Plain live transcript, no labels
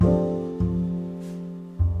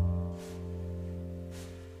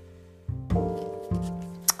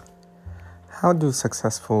How do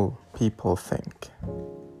successful people think?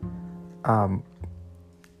 Um,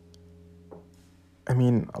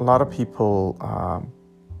 a lot of people,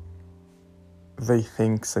 they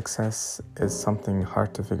think success is something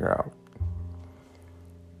hard to figure out.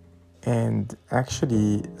 And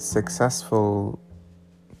actually, successful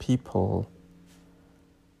people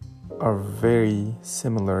are very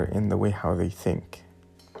similar in the way how they think.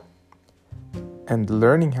 And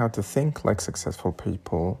learning how to think like successful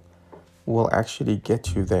people will actually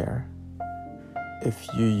get you there if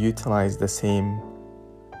you utilize the same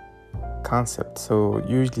concept. So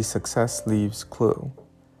usually success leaves clue.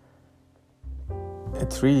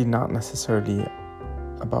 It's really not necessarily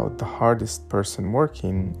about the hardest person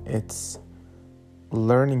working. It's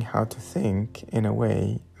learning how to think in a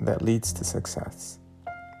way that leads to success.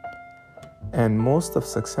 And most of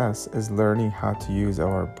success is learning how to use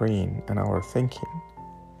our brain and our thinking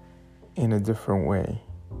in a different way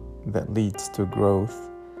that leads to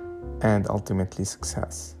growth and ultimately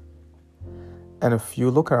success. And if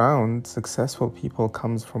you look around, successful people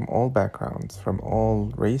comes from all backgrounds, from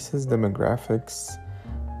all races, demographics,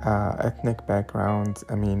 ethnic backgrounds.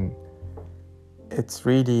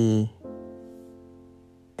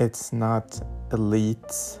 It's not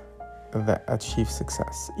elites that achieve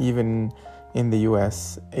success. Even in the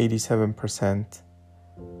US, 87%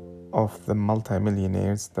 of the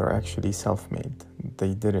multimillionaires, they're actually self-made.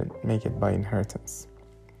 They didn't make it by inheritance.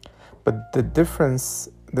 But the difference,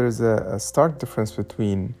 there's a stark difference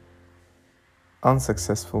between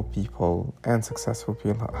unsuccessful people and successful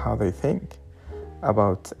people, how they think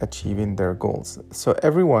about achieving their goals. So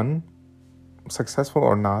everyone, successful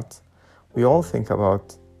or not, we all think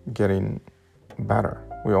about getting better.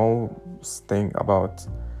 We all think about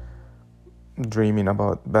dreaming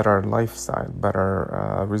about better lifestyle,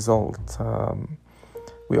 better result.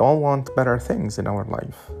 We all want better things in our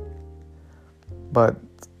life. But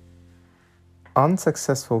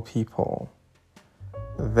unsuccessful people,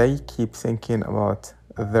 they keep thinking about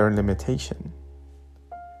their limitation.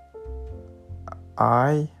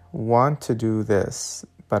 I want to do this,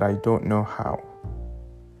 but I don't know how.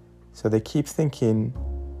 So they keep thinking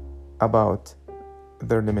about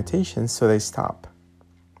their limitations, so they stop.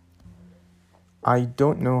 I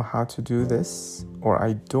don't know how to do this, or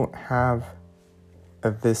I don't have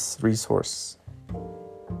this resource,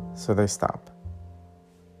 so they stop.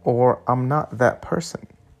 Or I'm not that person.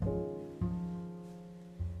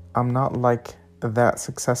 I'm not like that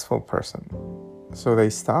successful person. So they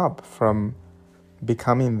stop from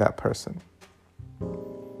becoming that person.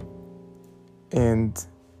 And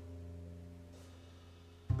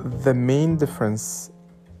the main difference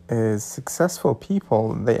is successful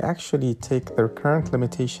people, they actually take their current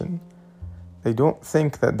limitation. They don't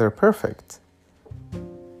think that they're perfect,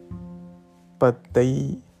 but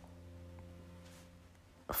they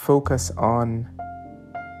focus on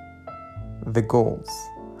the goals.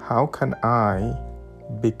 How can I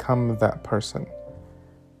become that person?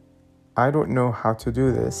 I don't know how to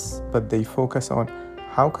do this, but they focus on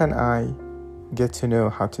how can I get to know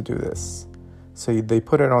how to do this? So they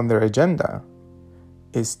put it on their agenda,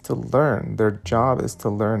 is to learn. Their job is to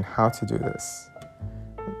learn how to do this.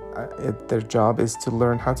 Their job is to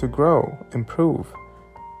learn how to grow, improve,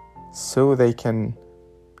 so they can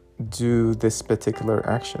do this particular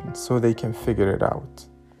action, so they can figure it out.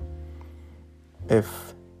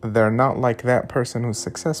 If they're not like that person who's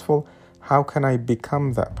successful, how can I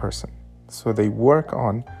become that person? So they work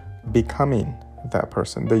on becoming that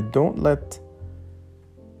person. They don't let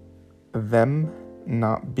them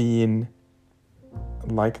not being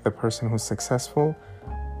like the person who's successful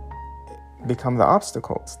become the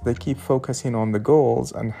obstacles. They keep focusing on the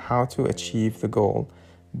goals and how to achieve the goal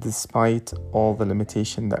despite all the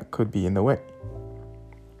limitation that could be in the way.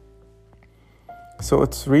 So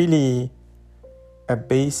it's really a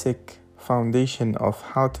basic foundation of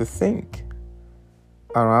how to think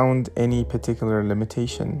around any particular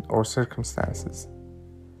limitation or circumstances.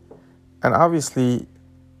 And obviously,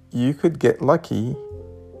 you could get lucky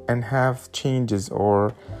and have changes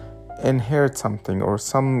or inherit something, or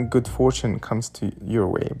some good fortune comes to your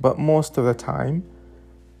way. But most of the time,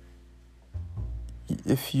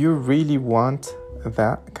 if you really want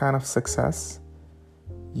that kind of success,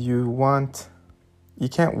 you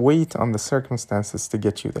can't wait on the circumstances to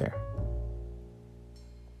get you there.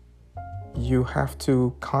 You have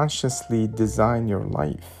to consciously design your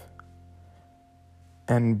life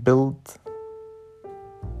and build,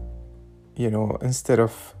 instead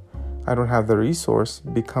of I don't have the resource,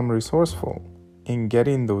 become resourceful in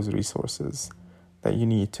getting those resources that you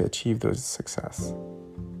need to achieve those success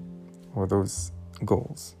or those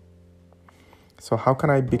goals. So how can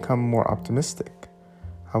I become more optimistic?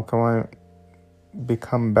 How can I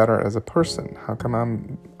become better as a person? How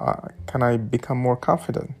can I become more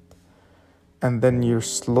confident? And then you're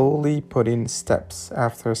slowly putting steps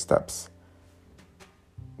after steps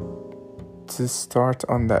to start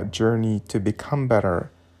on that journey to become better,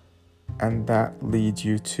 and that leads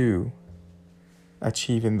you to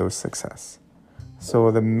achieving those success. So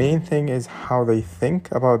the main thing is how they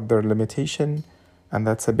think about their limitation, and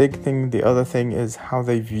that's a big thing. The other thing is how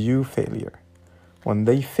they view failure. When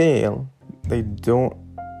they fail, they don't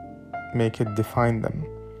make it define them.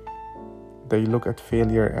 They look at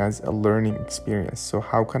failure as a learning experience. So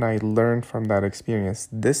how can I learn from that experience?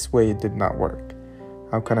 This way it did not work.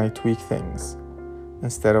 How can I tweak things?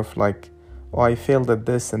 Instead of like, oh, I failed at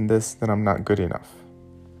this and this, then I'm not good enough.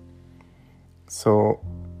 So,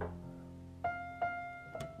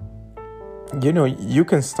 you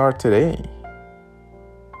can start today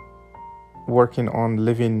working on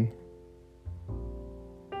living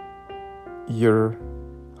your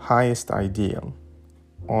highest ideal,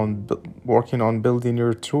 on working on building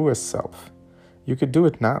your truest self. You could do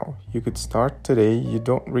it now. You could start today. You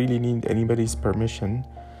don't really need anybody's permission.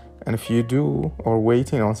 And if you do, or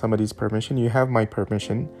waiting on somebody's permission, you have my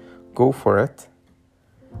permission. Go for it.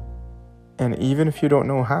 And even if you don't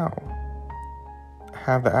know how,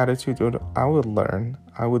 have the attitude of, I would learn,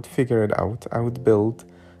 I would figure it out, I would build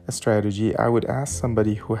a strategy, I would ask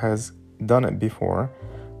somebody who has done it before,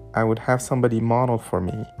 I would have somebody model for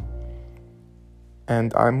me.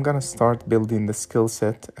 And I'm going to start building the skill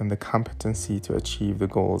set and the competency to achieve the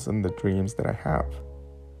goals and the dreams that I have.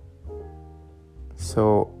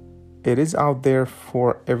 So it is out there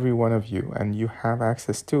for every one of you, and you have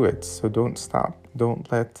access to it. So don't stop.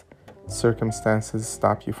 Don't let circumstances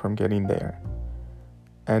stop you from getting there.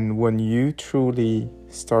 And when you truly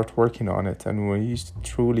start working on it, and when you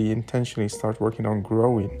truly intentionally start working on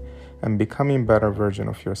growing and becoming a better version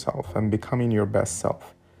of yourself and becoming your best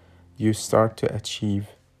self, you start to achieve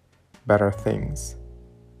better things,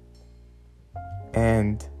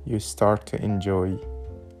 and you start to enjoy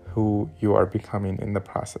who you are becoming in the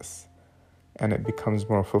process. And it becomes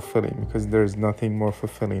more fulfilling, because there's nothing more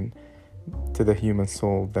fulfilling to the human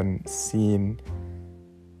soul than seeing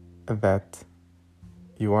that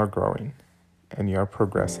you are growing and you are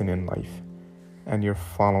progressing in life and you're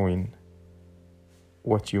following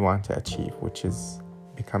what you want to achieve, which is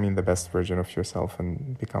becoming the best version of yourself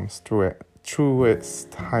and becomes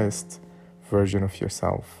truest, highest version of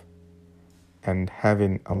yourself, and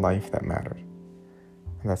having a life that matters.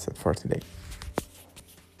 And that's it for today.